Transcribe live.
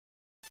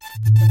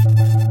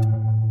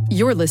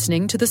You're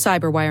listening to the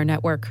Cyberwire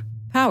Network,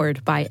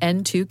 powered by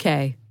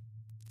N2K.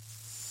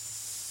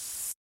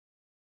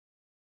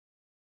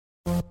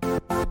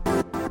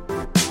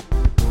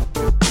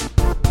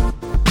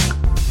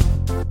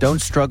 Don't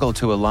struggle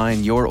to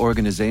align your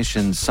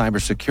organization's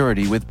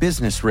cybersecurity with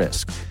business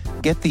risk.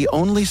 Get the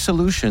only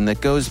solution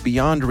that goes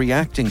beyond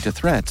reacting to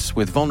threats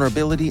with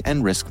vulnerability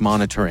and risk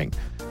monitoring.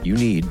 You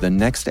need the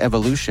next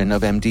evolution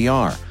of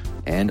MDR,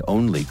 and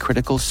only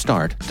Critical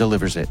Start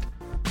delivers it.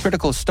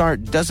 Critical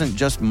Start doesn't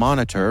just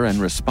monitor and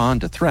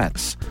respond to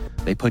threats.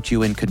 They put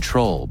you in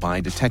control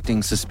by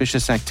detecting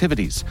suspicious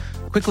activities,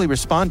 quickly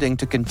responding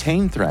to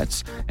contain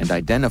threats, and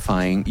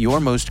identifying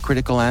your most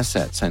critical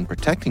assets and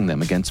protecting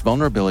them against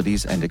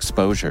vulnerabilities and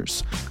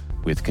exposures.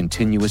 With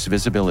continuous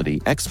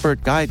visibility,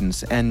 expert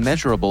guidance, and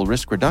measurable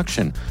risk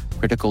reduction,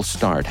 Critical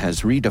Start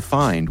has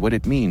redefined what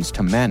it means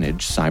to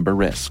manage cyber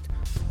risk.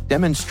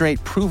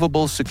 Demonstrate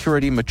provable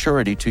security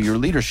maturity to your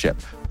leadership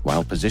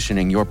while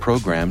positioning your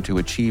program to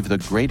achieve the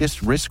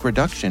greatest risk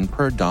reduction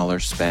per dollar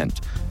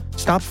spent.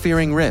 Stop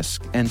fearing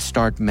risk and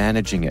start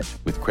managing it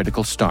with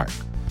Critical Start.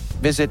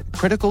 Visit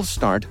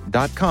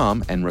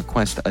criticalstart.com and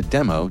request a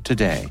demo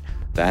today.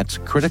 That's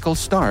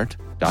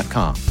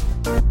criticalstart.com.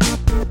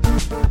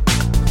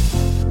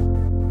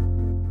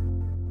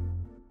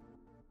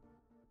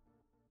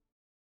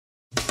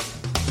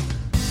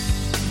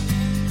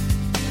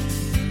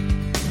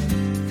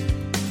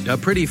 A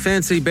pretty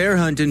fancy bear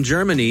hunt in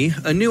Germany,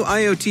 a new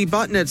IoT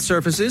botnet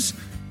surfaces,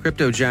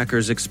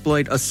 cryptojackers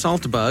exploit a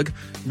salt bug,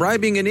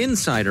 bribing an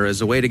insider as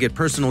a way to get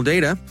personal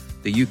data,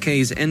 the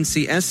UK's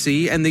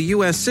NCSC and the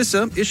US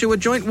CISA issue a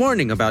joint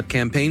warning about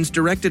campaigns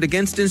directed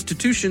against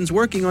institutions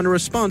working on a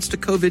response to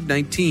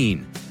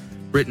COVID-19.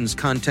 Britain's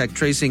contact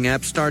tracing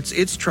app starts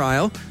its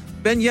trial,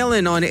 Ben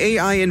Yellen on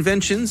AI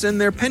inventions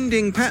and their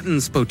pending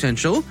patents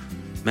potential.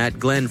 Matt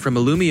Glenn from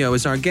Illumio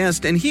is our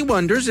guest, and he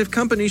wonders if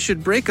companies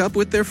should break up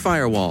with their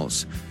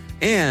firewalls.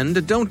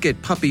 And don't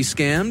get puppy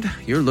scammed.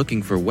 You're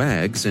looking for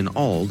wags in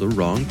all the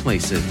wrong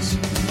places.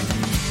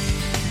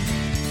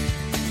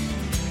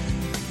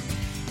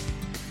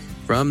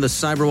 From the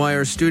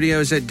Cyberwire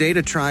studios at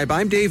Data Tribe,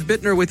 I'm Dave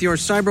Bittner with your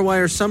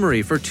Cyberwire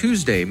summary for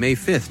Tuesday, May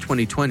 5th,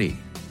 2020.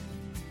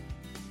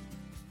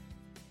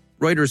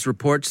 Reuters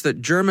reports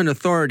that German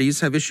authorities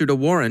have issued a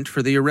warrant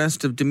for the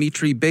arrest of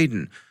Dimitri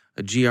Baden,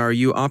 a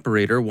GRU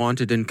operator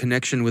wanted in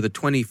connection with a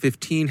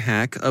 2015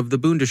 hack of the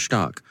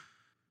Bundestag.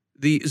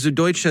 The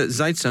Süddeutsche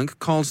Zeitung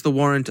calls the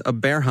warrant a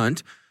bear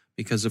hunt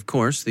because, of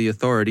course, the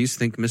authorities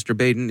think Mr.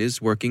 Baden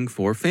is working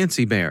for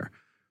Fancy Bear.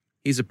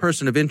 He's a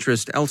person of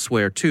interest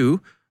elsewhere,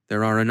 too.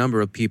 There are a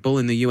number of people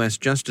in the U.S.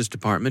 Justice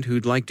Department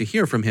who'd like to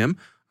hear from him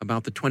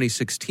about the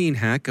 2016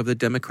 hack of the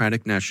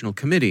Democratic National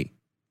Committee.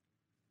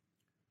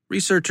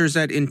 Researchers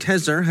at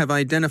Intezer have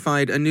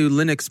identified a new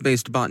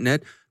Linux-based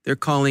botnet they're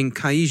calling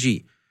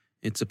Kaiji.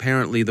 It's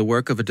apparently the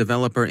work of a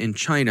developer in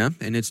China,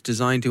 and it's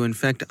designed to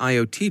infect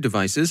IoT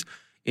devices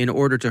in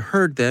order to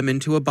herd them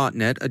into a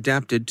botnet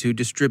adapted to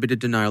distributed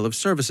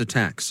denial-of-service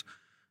attacks.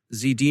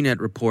 ZDNet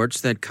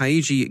reports that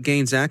Kaiji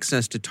gains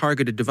access to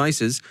targeted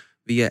devices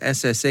via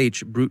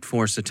SSH brute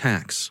force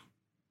attacks.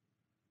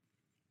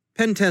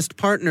 Pentest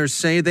partners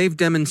say they've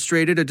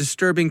demonstrated a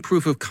disturbing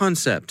proof of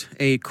concept,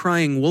 a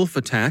crying wolf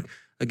attack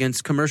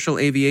against commercial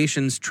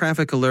aviation's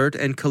traffic alert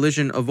and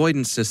collision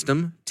avoidance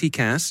system,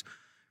 TCAS.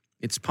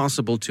 It's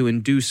possible to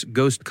induce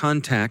ghost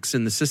contacts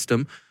in the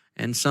system,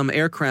 and some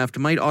aircraft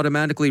might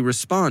automatically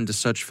respond to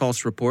such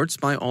false reports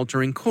by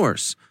altering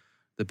course.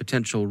 The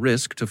potential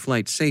risk to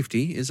flight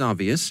safety is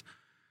obvious.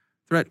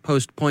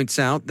 ThreatPost points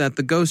out that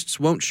the ghosts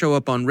won't show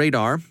up on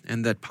radar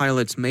and that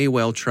pilots may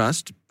well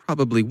trust,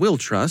 probably will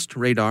trust,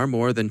 radar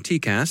more than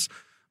TCAS,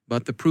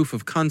 but the proof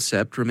of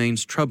concept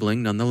remains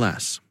troubling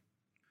nonetheless.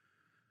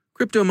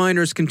 Crypto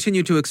miners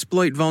continue to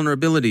exploit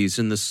vulnerabilities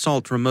in the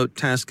SALT remote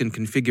task and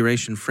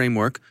configuration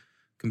framework.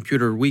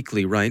 Computer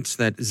Weekly writes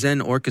that Zen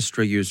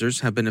Orchestra users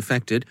have been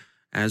affected,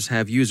 as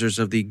have users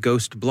of the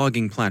Ghost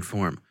blogging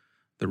platform.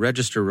 The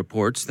Register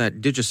reports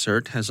that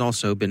DigiCert has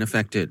also been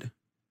affected.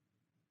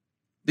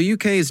 The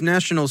UK's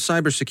National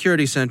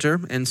Cybersecurity Centre,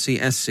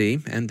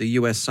 NCSC, and the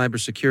US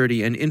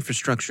Cybersecurity and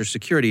Infrastructure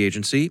Security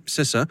Agency,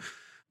 CISA,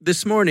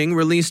 this morning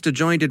released a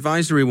joint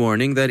advisory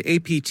warning that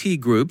APT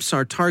groups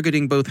are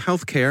targeting both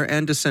healthcare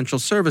and essential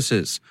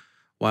services.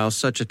 While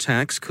such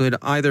attacks could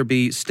either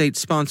be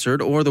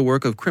state-sponsored or the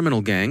work of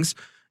criminal gangs,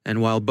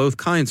 and while both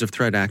kinds of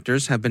threat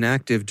actors have been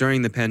active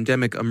during the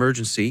pandemic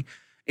emergency,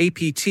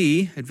 APT,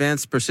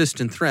 Advanced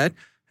Persistent Threat,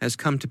 has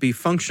come to be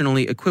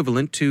functionally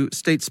equivalent to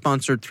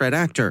state-sponsored threat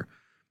actor.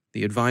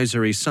 The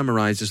advisory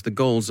summarizes the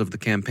goals of the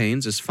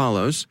campaigns as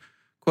follows,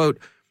 quote,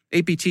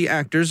 APT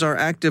actors are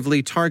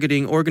actively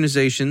targeting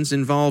organizations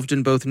involved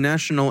in both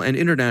national and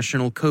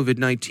international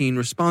COVID-19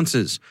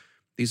 responses.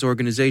 These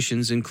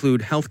organizations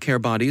include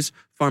healthcare bodies,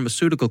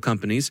 pharmaceutical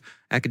companies,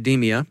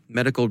 academia,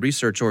 medical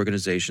research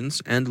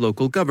organizations, and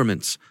local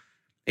governments.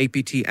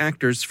 APT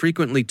actors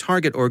frequently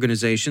target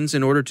organizations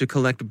in order to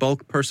collect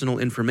bulk personal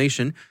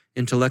information,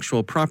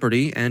 intellectual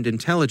property, and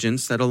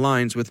intelligence that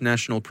aligns with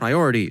national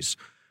priorities.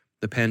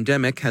 The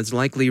pandemic has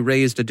likely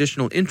raised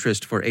additional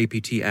interest for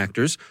APT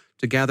actors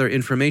to gather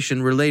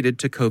information related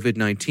to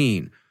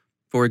COVID-19.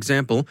 For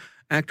example,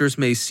 actors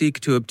may seek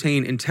to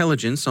obtain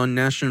intelligence on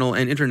national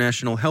and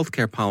international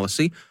healthcare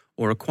policy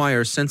or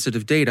acquire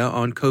sensitive data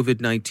on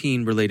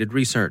COVID-19 related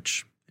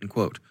research." End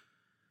quote.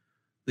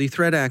 The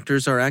threat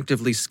actors are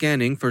actively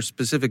scanning for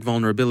specific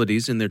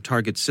vulnerabilities in their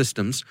target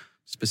systems,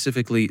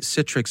 specifically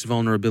Citrix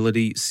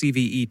vulnerability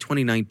CVE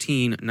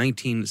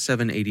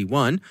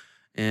 2019-19781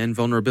 and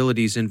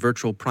vulnerabilities in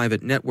virtual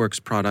private networks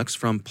products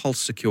from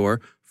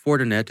PulseSecure,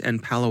 Fortinet,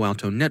 and Palo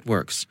Alto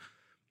Networks.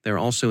 They're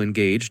also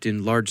engaged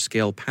in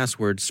large-scale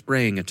password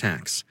spraying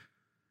attacks.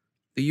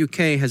 The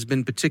UK has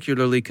been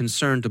particularly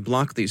concerned to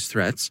block these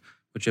threats,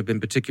 which have been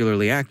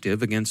particularly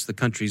active against the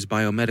country's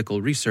biomedical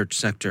research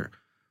sector.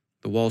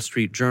 The Wall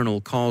Street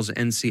Journal calls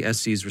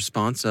NCSC's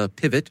response a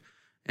pivot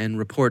and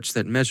reports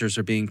that measures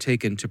are being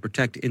taken to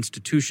protect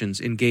institutions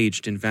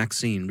engaged in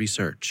vaccine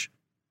research.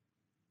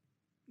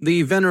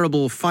 The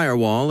venerable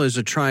firewall is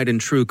a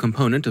tried-and-true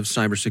component of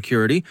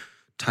cybersecurity,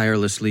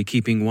 tirelessly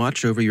keeping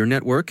watch over your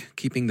network,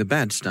 keeping the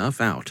bad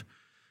stuff out.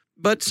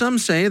 But some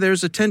say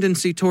there's a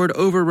tendency toward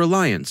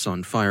over-reliance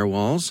on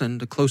firewalls,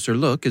 and a closer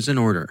look is in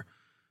order.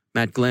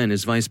 Matt Glenn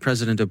is Vice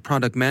President of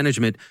Product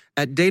Management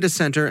at data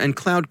center and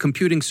cloud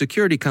computing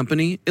security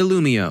company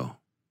Illumio.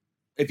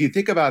 If you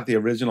think about the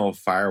original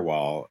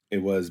firewall,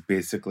 it was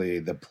basically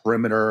the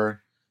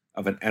perimeter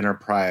of an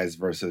enterprise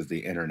versus the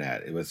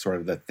internet. It was sort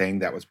of the thing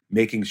that was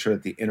making sure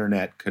that the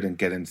internet couldn't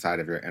get inside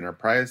of your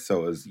enterprise.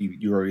 So it was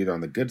you were either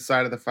on the good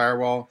side of the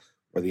firewall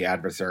or the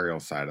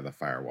adversarial side of the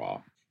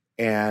firewall.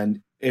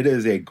 And it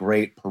is a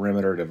great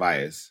perimeter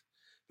device.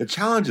 The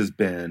challenge has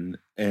been,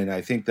 and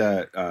I think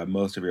that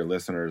most of your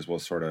listeners will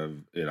sort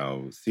of,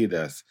 see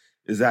this,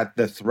 is that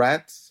the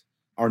threats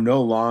are no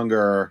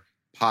longer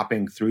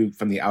popping through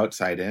from the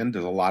outside in.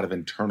 There's a lot of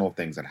internal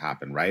things that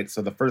happen, right?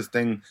 So the first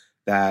thing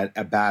that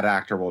a bad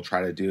actor will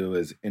try to do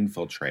is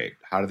infiltrate.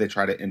 How do they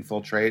try to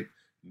infiltrate?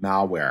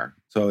 Malware.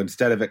 So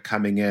instead of it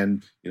coming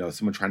in,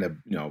 someone trying to,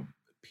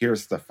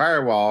 pierce the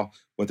firewall,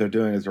 what they're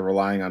doing is they're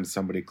relying on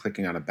somebody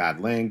clicking on a bad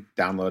link,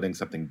 downloading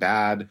something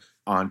bad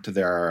onto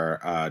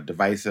their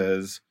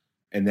devices.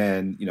 And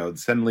then,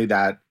 suddenly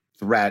that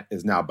threat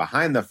is now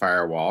behind the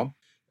firewall.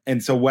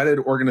 And so what did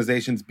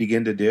organizations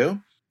begin to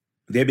do?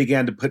 They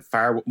began to put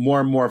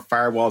more and more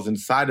firewalls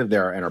inside of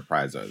their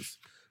enterprises.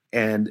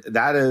 And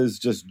that is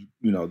just,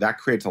 that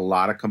creates a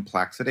lot of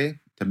complexity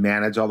to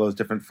manage all those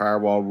different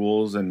firewall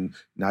rules. And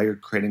now you're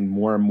creating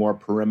more and more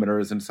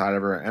perimeters inside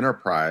of our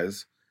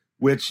enterprise,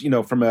 which,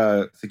 from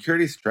a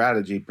security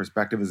strategy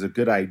perspective is a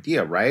good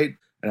idea, right?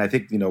 And I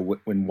think,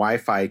 when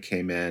Wi-Fi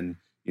came in,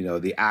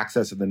 the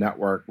access of the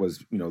network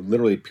was,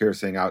 literally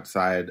piercing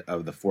outside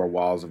of the four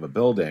walls of a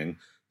building.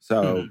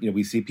 So,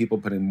 we see people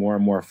putting more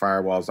and more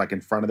firewalls like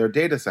in front of their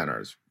data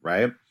centers,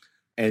 right?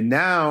 And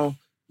now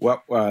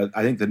what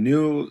I think the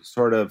new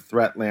sort of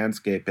threat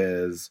landscape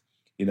is,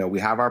 we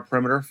have our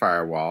perimeter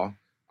firewall.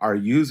 Our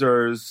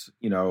users,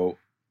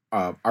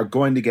 are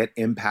going to get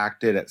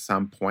impacted at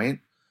some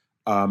point.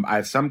 I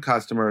have some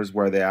customers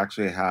where they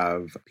actually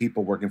have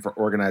people working for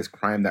organized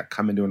crime that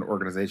come into an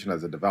organization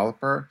as a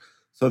developer.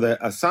 So the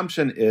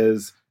assumption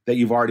is that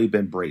you've already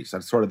been breached.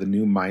 That's sort of the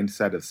new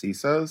mindset of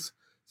CISOs.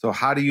 So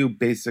how do you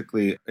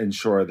basically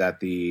ensure that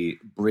the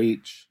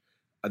breach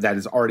that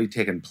has already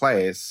taken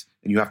place,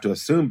 and you have to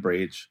assume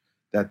breach,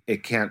 that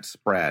it can't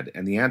spread?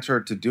 And the answer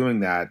to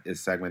doing that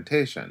is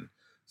segmentation.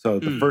 So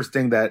the first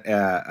thing that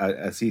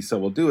a CISO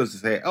will do is to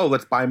say,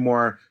 let's buy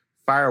more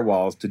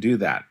firewalls to do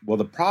that. Well,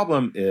 the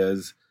problem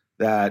is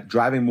that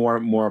driving more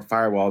and more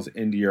firewalls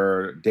into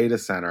your data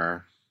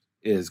center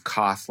is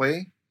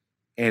costly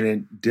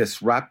and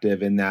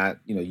disruptive in that,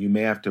 you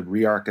may have to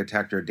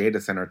re-architect your data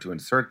center to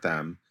insert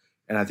them.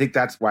 And I think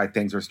that's why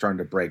things are starting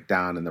to break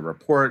down in the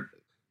report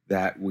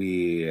that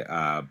we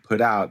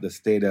put out. The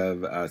state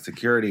of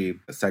security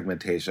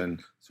segmentation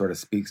sort of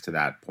speaks to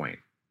that point.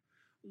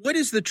 What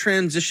is the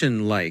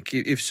transition like?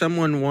 If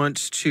someone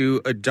wants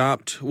to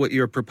adopt what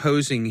you're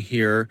proposing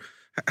here,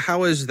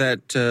 how is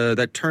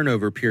that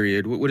turnover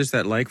period? What is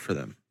that like for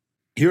them?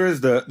 Here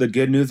is the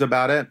good news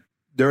about it.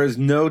 There is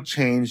no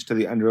change to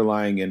the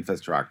underlying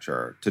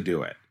infrastructure to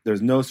do it.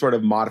 There's no sort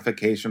of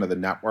modification of the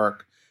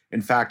network.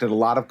 In fact, at a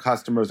lot of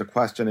customers, the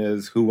question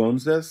is, who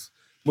owns this?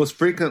 Most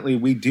frequently,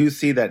 we do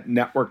see that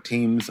network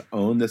teams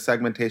own the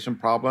segmentation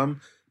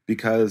problem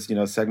because,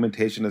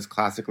 segmentation is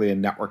classically a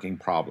networking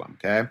problem,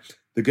 okay?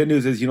 The good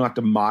news is you don't have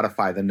to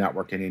modify the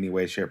network in any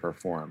way, shape, or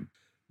form.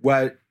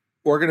 What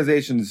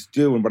organizations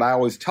do, and what I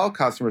always tell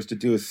customers to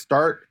do, is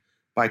start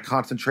by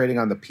concentrating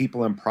on the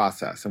people and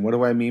process. And what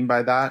do I mean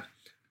by that?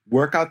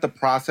 Work out the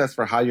process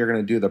for how you're going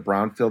to do the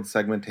brownfield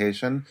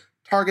segmentation.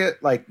 Target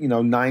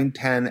 9,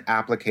 10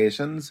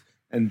 applications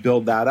and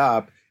build that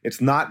up. It's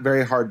not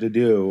very hard to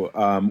do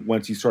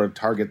once you sort of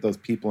target those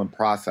people and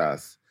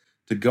process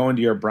to go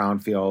into your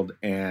brownfield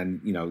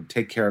and,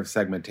 take care of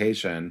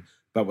segmentation,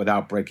 but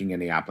without breaking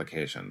any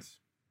applications.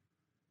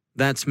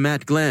 That's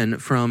Matt Glenn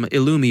from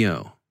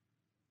Illumio.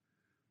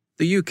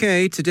 The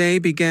UK today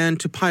began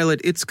to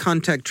pilot its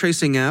contact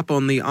tracing app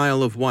on the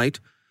Isle of Wight.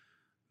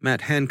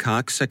 Matt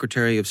Hancock,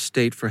 Secretary of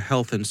State for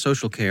Health and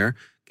Social Care,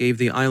 gave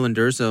the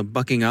islanders a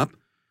bucking up.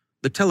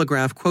 The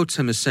Telegraph quotes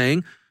him as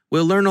saying,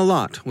 "We'll learn a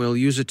lot, we'll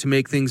use it to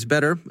make things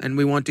better, and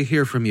we want to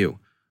hear from you.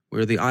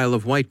 Where the Isle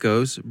of Wight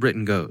goes,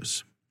 Britain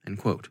goes." End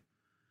quote.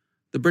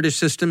 The British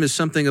system is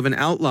something of an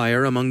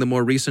outlier among the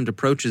more recent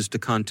approaches to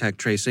contact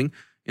tracing,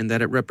 in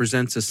that it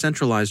represents a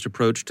centralized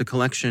approach to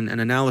collection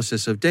and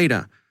analysis of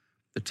data.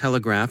 The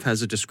Telegraph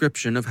has a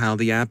description of how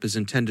the app is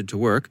intended to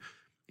work.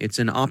 It's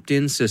an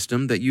opt-in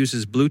system that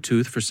uses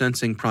Bluetooth for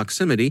sensing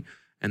proximity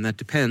and that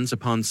depends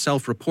upon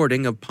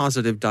self-reporting of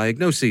positive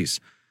diagnoses.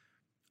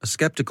 A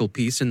skeptical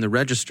piece in the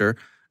Register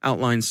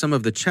outlines some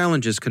of the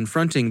challenges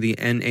confronting the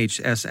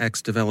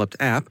NHSX-developed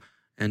app,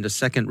 and a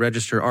second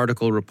Register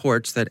article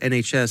reports that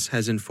NHS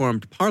has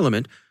informed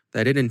Parliament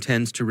that it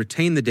intends to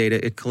retain the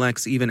data it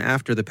collects even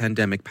after the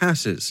pandemic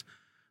passes.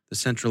 The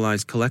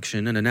centralized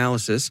collection and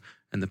analysis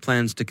and the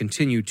plans to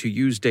continue to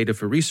use data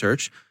for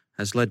research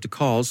has led to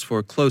calls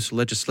for close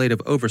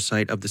legislative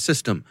oversight of the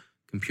system,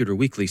 Computer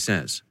Weekly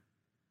says.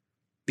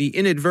 The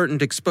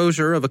inadvertent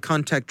exposure of a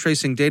contact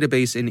tracing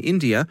database in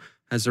India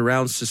has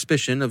aroused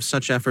suspicion of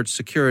such efforts'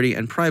 security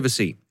and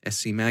privacy,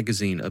 SC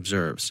Magazine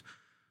observes.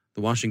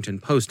 The Washington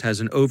Post has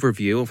an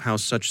overview of how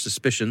such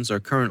suspicions are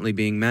currently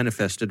being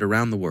manifested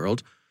around the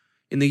world.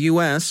 In the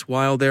U.S.,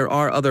 while there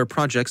are other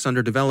projects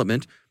under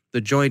development, the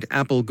joint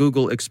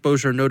Apple-Google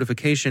exposure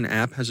notification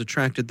app has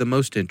attracted the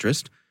most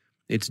interest.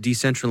 It's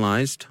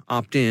decentralized,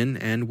 opt-in,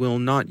 and will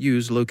not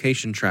use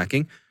location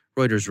tracking,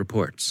 Reuters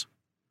reports.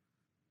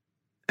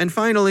 And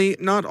finally,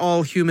 not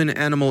all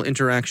human-animal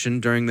interaction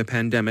during the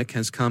pandemic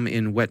has come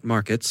in wet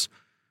markets.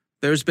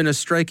 There's been a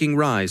striking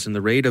rise in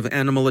the rate of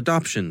animal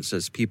adoptions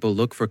as people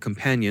look for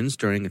companions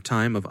during a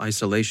time of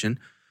isolation,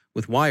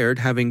 with Wired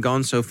having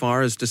gone so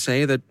far as to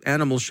say that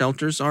animal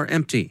shelters are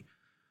empty.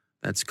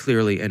 That's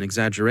clearly an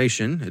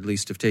exaggeration, at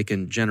least if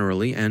taken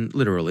generally and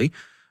literally,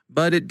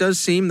 but it does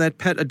seem that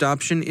pet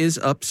adoption is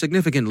up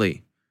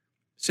significantly.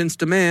 Since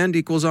demand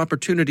equals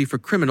opportunity for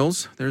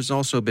criminals, there's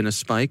also been a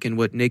spike in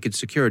what Naked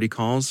Security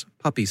calls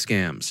puppy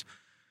scams.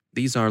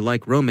 These are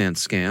like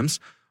romance scams,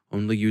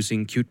 only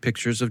using cute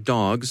pictures of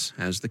dogs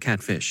as the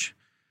catfish.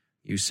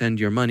 You send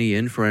your money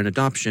in for an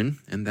adoption,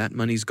 and that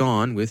money's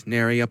gone with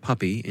nary a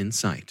puppy in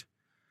sight.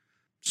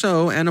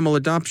 So, animal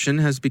adoption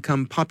has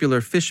become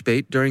popular fish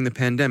bait during the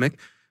pandemic,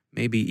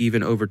 maybe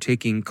even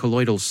overtaking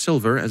colloidal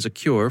silver as a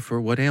cure for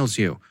what ails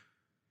you.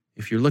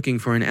 If you're looking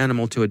for an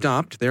animal to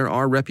adopt, there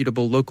are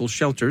reputable local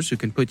shelters who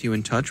can put you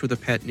in touch with a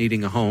pet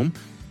needing a home.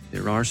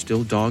 There are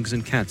still dogs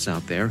and cats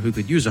out there who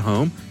could use a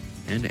home,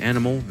 and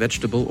animal,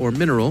 vegetable, or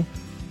mineral.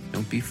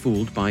 Don't be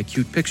fooled by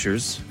cute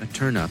pictures that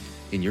turn up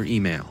in your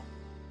email.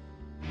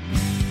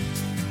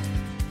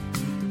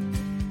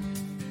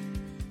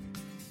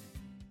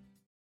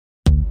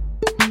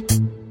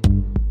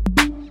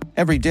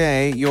 Every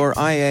day, your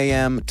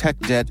IAM tech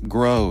debt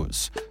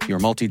grows. Your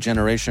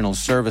multi-generational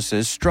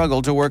services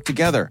struggle to work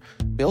together.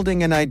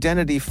 Building an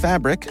identity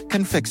fabric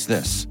can fix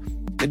this.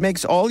 It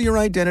makes all your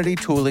identity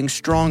tooling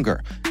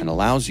stronger and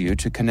allows you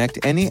to connect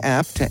any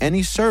app to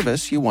any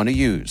service you want to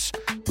use,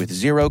 with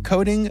zero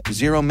coding,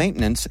 zero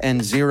maintenance,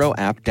 and zero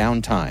app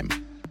downtime.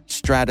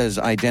 Strata's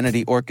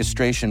identity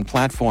orchestration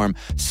platform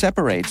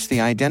separates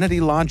the identity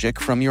logic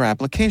from your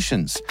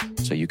applications,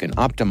 so you can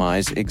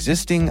optimize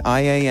existing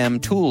IAM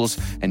tools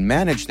and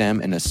manage them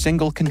in a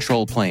single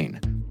control plane.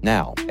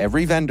 Now,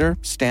 every vendor,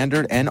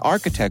 standard, and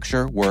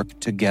architecture work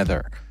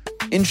together.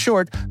 In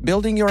short,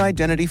 building your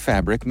identity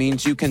fabric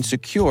means you can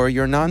secure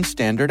your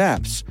non-standard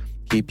apps,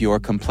 keep your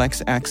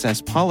complex access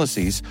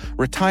policies,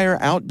 retire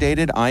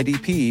outdated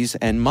IDPs,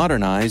 and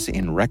modernize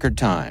in record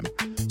time.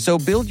 So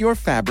build your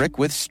fabric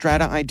with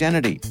Strata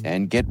Identity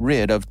and get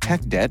rid of tech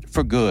debt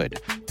for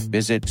good.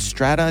 Visit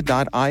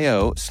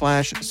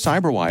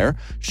strata.io/cyberwire,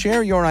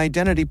 share your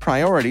identity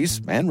priorities,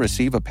 and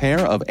receive a pair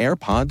of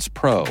AirPods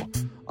Pro.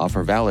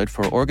 Offer valid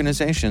for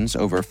organizations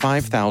over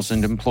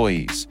 5,000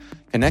 employees.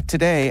 Connect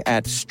today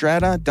at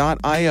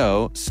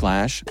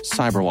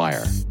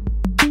strata.io/cyberwire.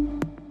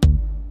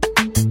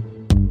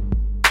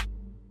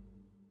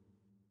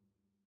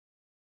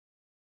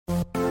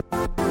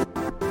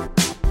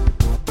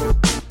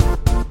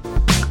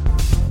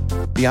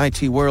 The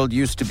IT world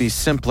used to be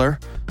simpler.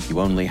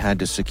 You only had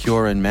to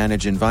secure and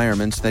manage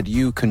environments that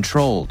you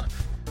controlled.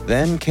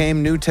 Then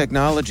came new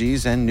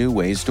technologies and new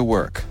ways to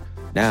work.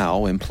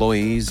 Now,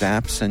 employees,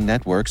 apps, and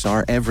networks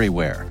are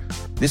everywhere.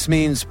 This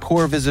means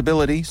poor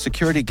visibility,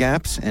 security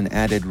gaps, and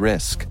added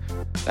risk.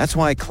 That's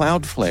why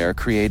Cloudflare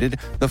created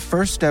the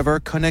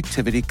first-ever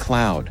connectivity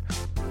cloud.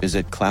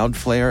 Visit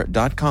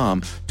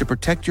cloudflare.com to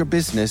protect your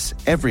business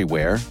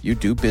everywhere you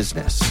do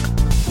business.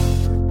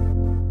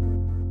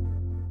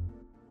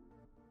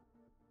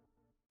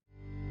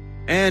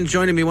 And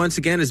joining me once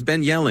again is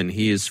Ben Yellen.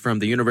 He is from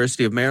the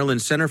University of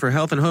Maryland Center for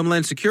Health and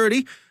Homeland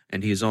Security,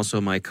 and he is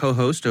also my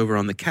co-host over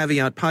on the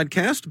Caveat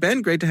podcast.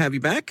 Ben, great to have you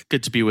back.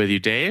 Good to be with you,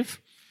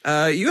 Dave.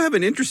 You have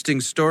an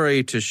interesting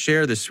story to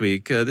share this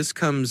week. This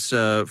comes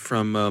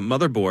from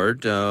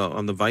Motherboard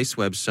on the Vice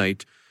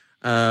website,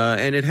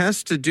 and it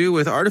has to do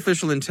with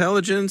artificial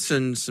intelligence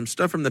and some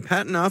stuff from the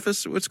Patent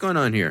Office. What's going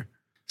on here?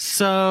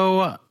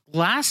 So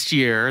last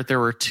year, there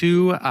were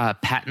two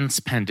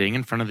patents pending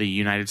in front of the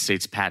United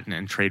States Patent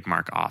and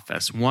Trademark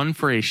Office, one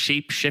for a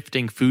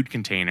shape-shifting food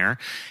container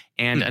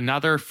and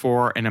another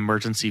for an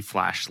emergency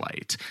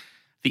flashlight.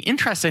 The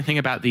interesting thing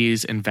about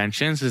these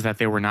inventions is that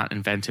they were not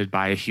invented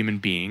by a human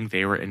being.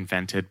 They were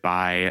invented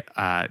by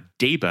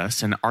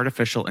DABUS, an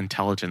artificial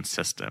intelligence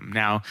system.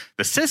 Now,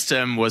 the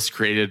system was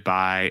created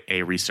by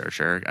a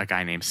researcher, a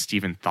guy named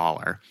Stephen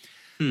Thaler.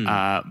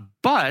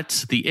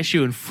 But the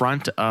issue in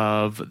front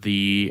of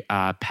the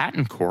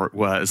patent court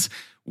was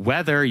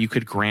whether you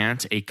could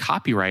grant a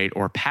copyright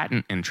or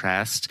patent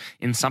interest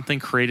in something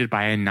created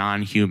by a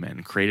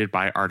non-human, created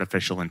by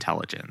artificial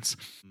intelligence.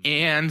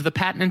 And the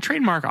Patent and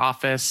Trademark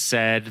Office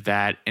said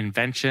that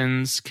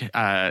inventions,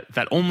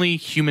 that only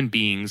human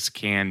beings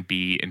can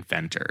be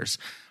inventors.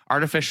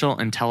 Artificial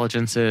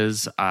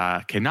intelligences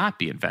cannot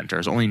be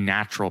inventors. Only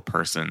natural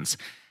persons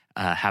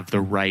have the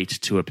right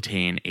to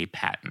obtain a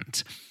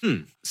patent.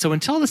 So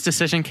until this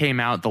decision came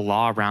out, the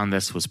law around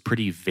this was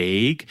pretty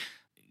vague.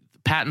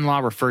 Patent law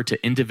referred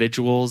to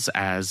individuals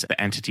as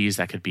the entities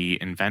that could be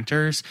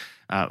inventors.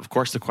 Of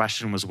course, the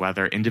question was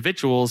whether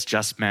individuals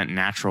just meant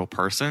natural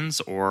persons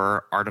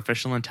or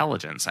artificial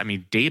intelligence. I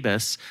mean,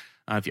 DABUS,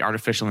 the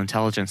artificial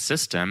intelligence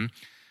system,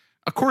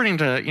 according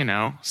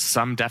to,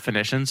 some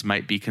definitions,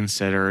 might be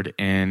considered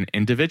an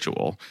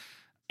individual.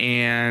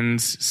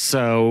 And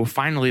so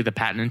finally, the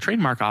Patent and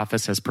Trademark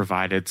Office has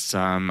provided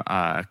some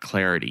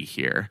clarity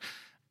here.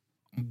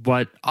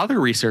 What other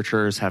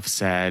researchers have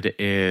said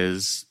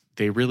is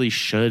they really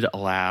should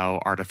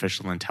allow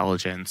artificial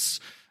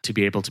intelligence to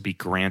be able to be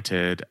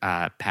granted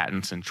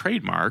patents and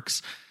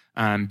trademarks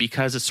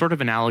because it's sort of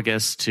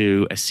analogous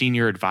to a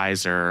senior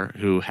advisor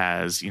who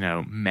has,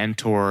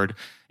 mentored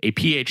a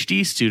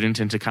PhD student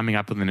into coming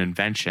up with an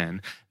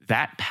invention.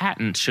 That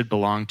patent should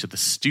belong to the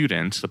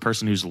student, the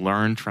person who's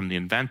learned from the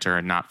inventor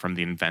and not from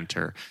the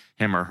inventor,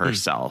 him or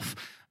herself.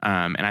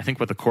 And I think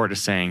what the court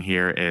is saying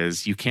here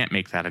is you can't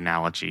make that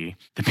analogy.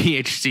 The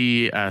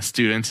PhD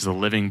student is a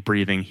living,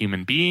 breathing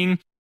human being,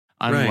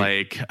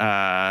 unlike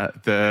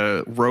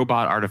the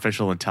robot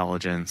artificial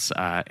intelligence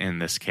in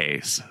this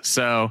case.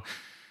 So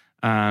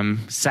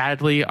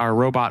sadly, our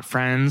robot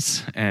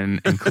friends,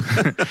 and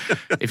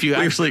if you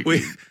actually...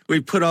 We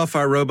put off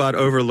our robot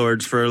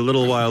overlords for a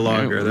little while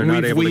longer. They're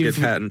not able to get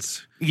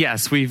patents.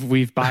 Yes,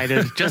 we've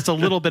bided just a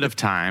little bit of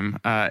time.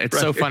 It's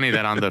so funny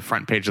that on the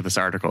front page of this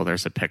article,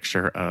 there's a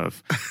picture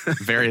of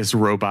various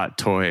robot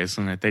toys,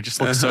 and they just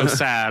look so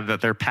sad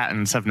that their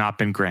patents have not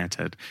been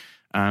granted.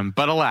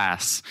 But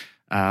alas,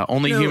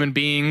 only human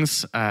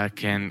beings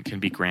can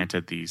be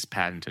granted these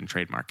patent and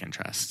trademark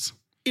interests.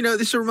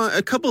 This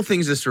a couple of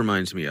things this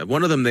reminds me of.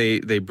 One of them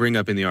they bring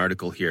up in the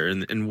article here,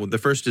 and the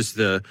first is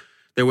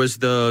there was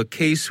the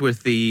case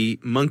with the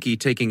monkey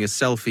taking a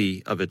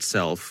selfie of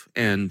itself,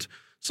 and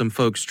some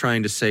folks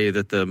trying to say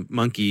that the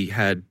monkey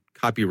had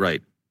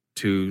copyright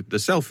to the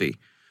selfie,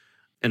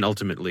 and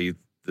ultimately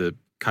the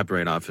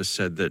Copyright Office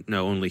said that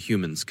no, only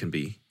humans can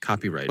be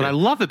copyrighted. What I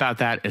love about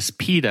that is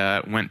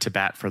PETA went to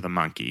bat for the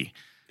monkey,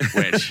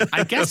 which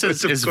I guess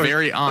is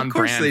very on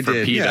brand for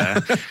PETA. Yeah.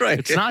 Right.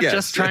 It's not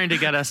just trying to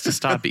get us to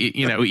stop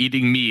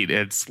eating meat.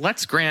 It's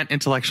let's grant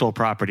intellectual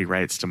property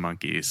rights to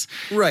monkeys.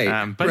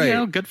 Right.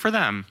 But good for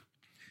them.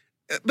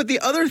 But the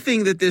other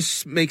thing that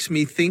this makes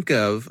me think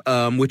of,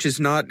 which is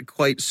not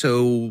quite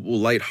so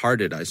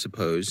lighthearted, I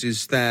suppose,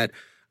 is that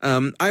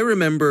I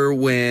remember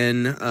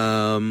when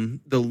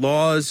the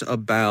laws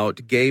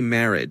about gay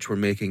marriage were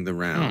making the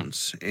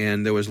rounds,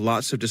 and there was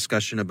lots of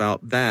discussion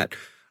about that.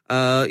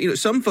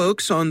 Some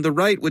folks on the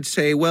right would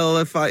say, well,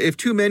 if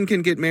two men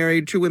can get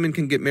married, two women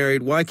can get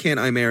married, why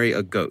can't I marry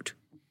a goat?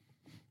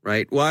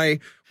 Right? Why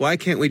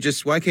can't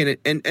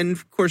it? And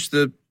of course,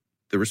 the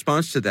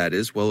response to that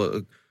is,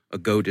 well, a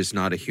goat is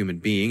not a human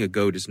being. A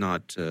goat is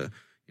not,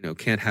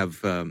 can't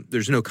have,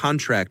 there's no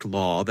contract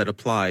law that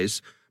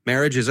applies.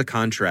 Marriage is a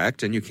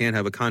contract, and you can't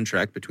have a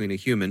contract between a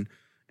human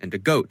and a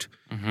goat.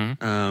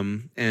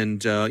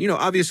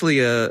 Obviously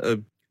a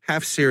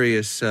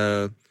half-serious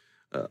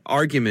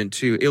argument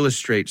to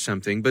illustrate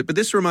something. But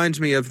this reminds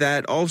me of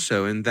that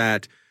also, in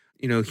that,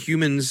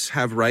 humans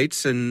have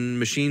rights and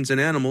machines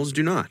and animals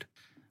do not.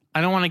 I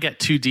don't want to get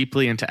too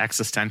deeply into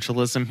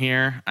existentialism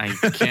here. I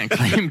can't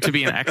claim to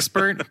be an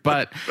expert,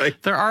 but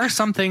there are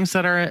some things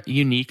that are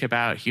unique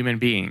about human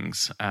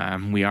beings.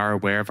 We are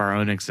aware of our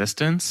own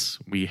existence.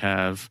 We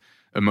have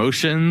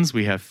emotions.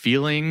 We have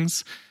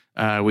feelings.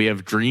 We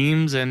have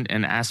dreams and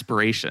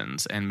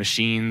aspirations. And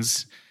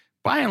machines,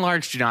 by and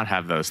large, do not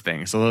have those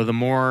things. Although the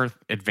more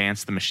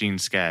advanced the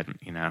machines get,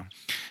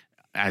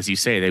 as you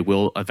say, they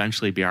will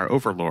eventually be our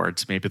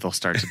overlords. Maybe they'll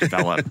start to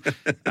develop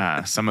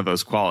some of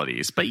those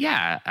qualities. But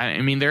yeah,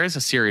 I mean, there is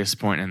a serious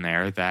point in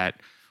there that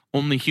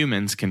only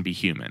humans can be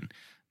human.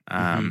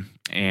 And,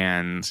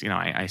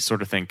 I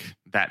sort of think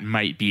that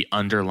might be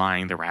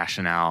underlying the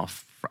rationale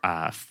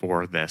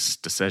for this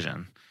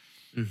decision.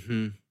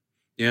 Mm-hmm.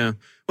 Yeah.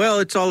 Well,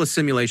 it's all a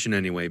simulation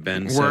anyway,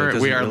 Ben. So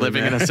We are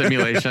living in a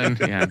simulation.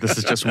 Yeah, this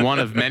is just one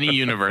of many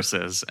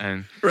universes,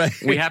 and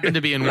we happen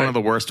to be in one of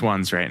the worst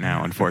ones right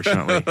now,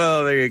 unfortunately.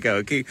 Oh, there you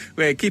go.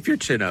 Keep your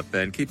chin up,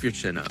 Ben. Keep your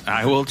chin up.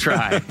 I will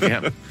try.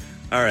 Yep.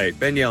 All right,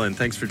 Ben Yellen,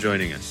 thanks for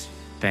joining us.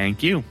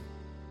 Thank you.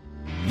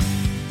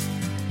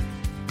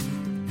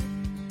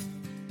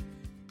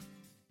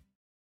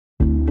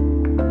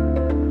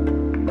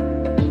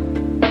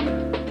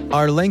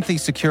 Are lengthy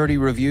security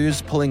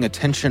reviews pulling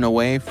attention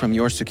away from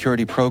your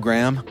security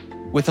program?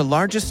 With the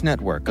largest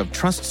network of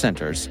trust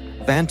centers,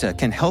 Vanta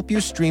can help you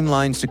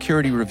streamline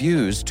security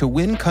reviews to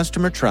win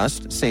customer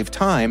trust, save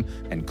time,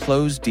 and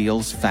close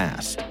deals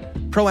fast.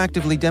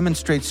 Proactively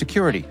demonstrate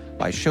security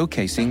by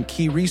showcasing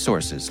key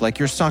resources like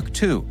your SOC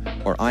 2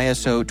 or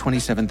ISO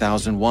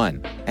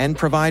 27001 and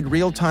provide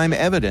real-time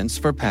evidence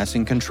for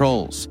passing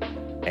controls.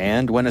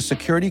 And when a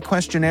security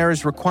questionnaire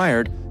is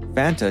required,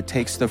 Vanta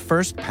takes the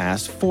first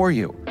pass for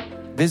you.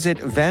 Visit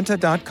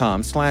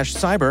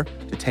vanta.com/cyber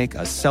to take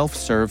a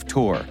self-serve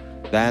tour.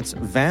 That's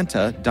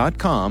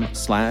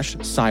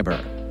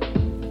vanta.com/cyber.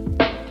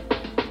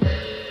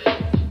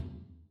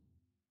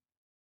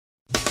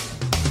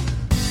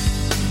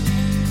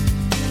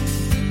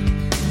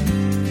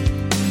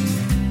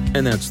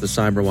 And that's the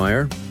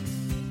Cyberwire.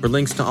 For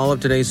links to all of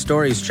today's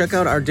stories, check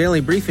out our daily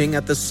briefing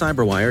at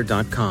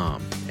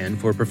thecyberwire.com. And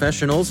for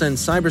professionals and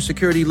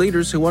cybersecurity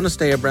leaders who want to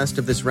stay abreast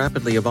of this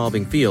rapidly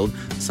evolving field,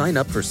 sign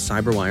up for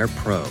Cyberwire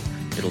Pro.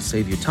 It'll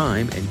save you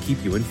time and keep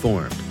you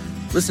informed.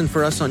 Listen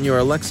for us on your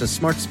Alexa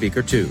smart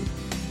speaker, too.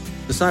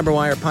 The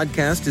Cyberwire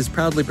podcast is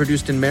proudly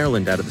produced in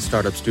Maryland out of the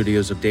startup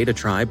studios of Data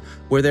Tribe,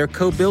 where they're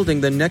co-building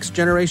the next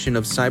generation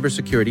of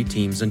cybersecurity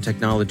teams and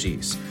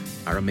technologies.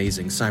 Our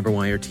amazing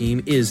Cyberwire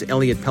team is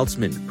Elliot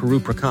Peltzman, Puru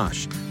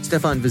Prakash,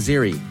 Stefan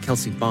Vaziri,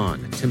 Kelsey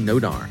Bond, Tim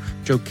Nodar,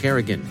 Joe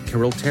Kerrigan,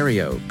 Carol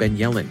Terrio, Ben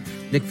Yellen,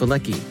 Nick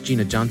Valecki,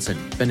 Gina Johnson,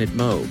 Bennett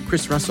Moe,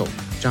 Chris Russell,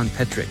 John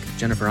Petrick,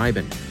 Jennifer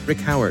Iben, Rick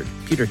Howard,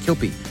 Peter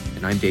Kilpie,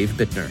 and I'm Dave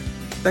Bittner.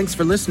 Thanks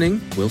for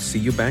listening. We'll see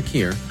you back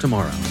here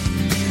tomorrow.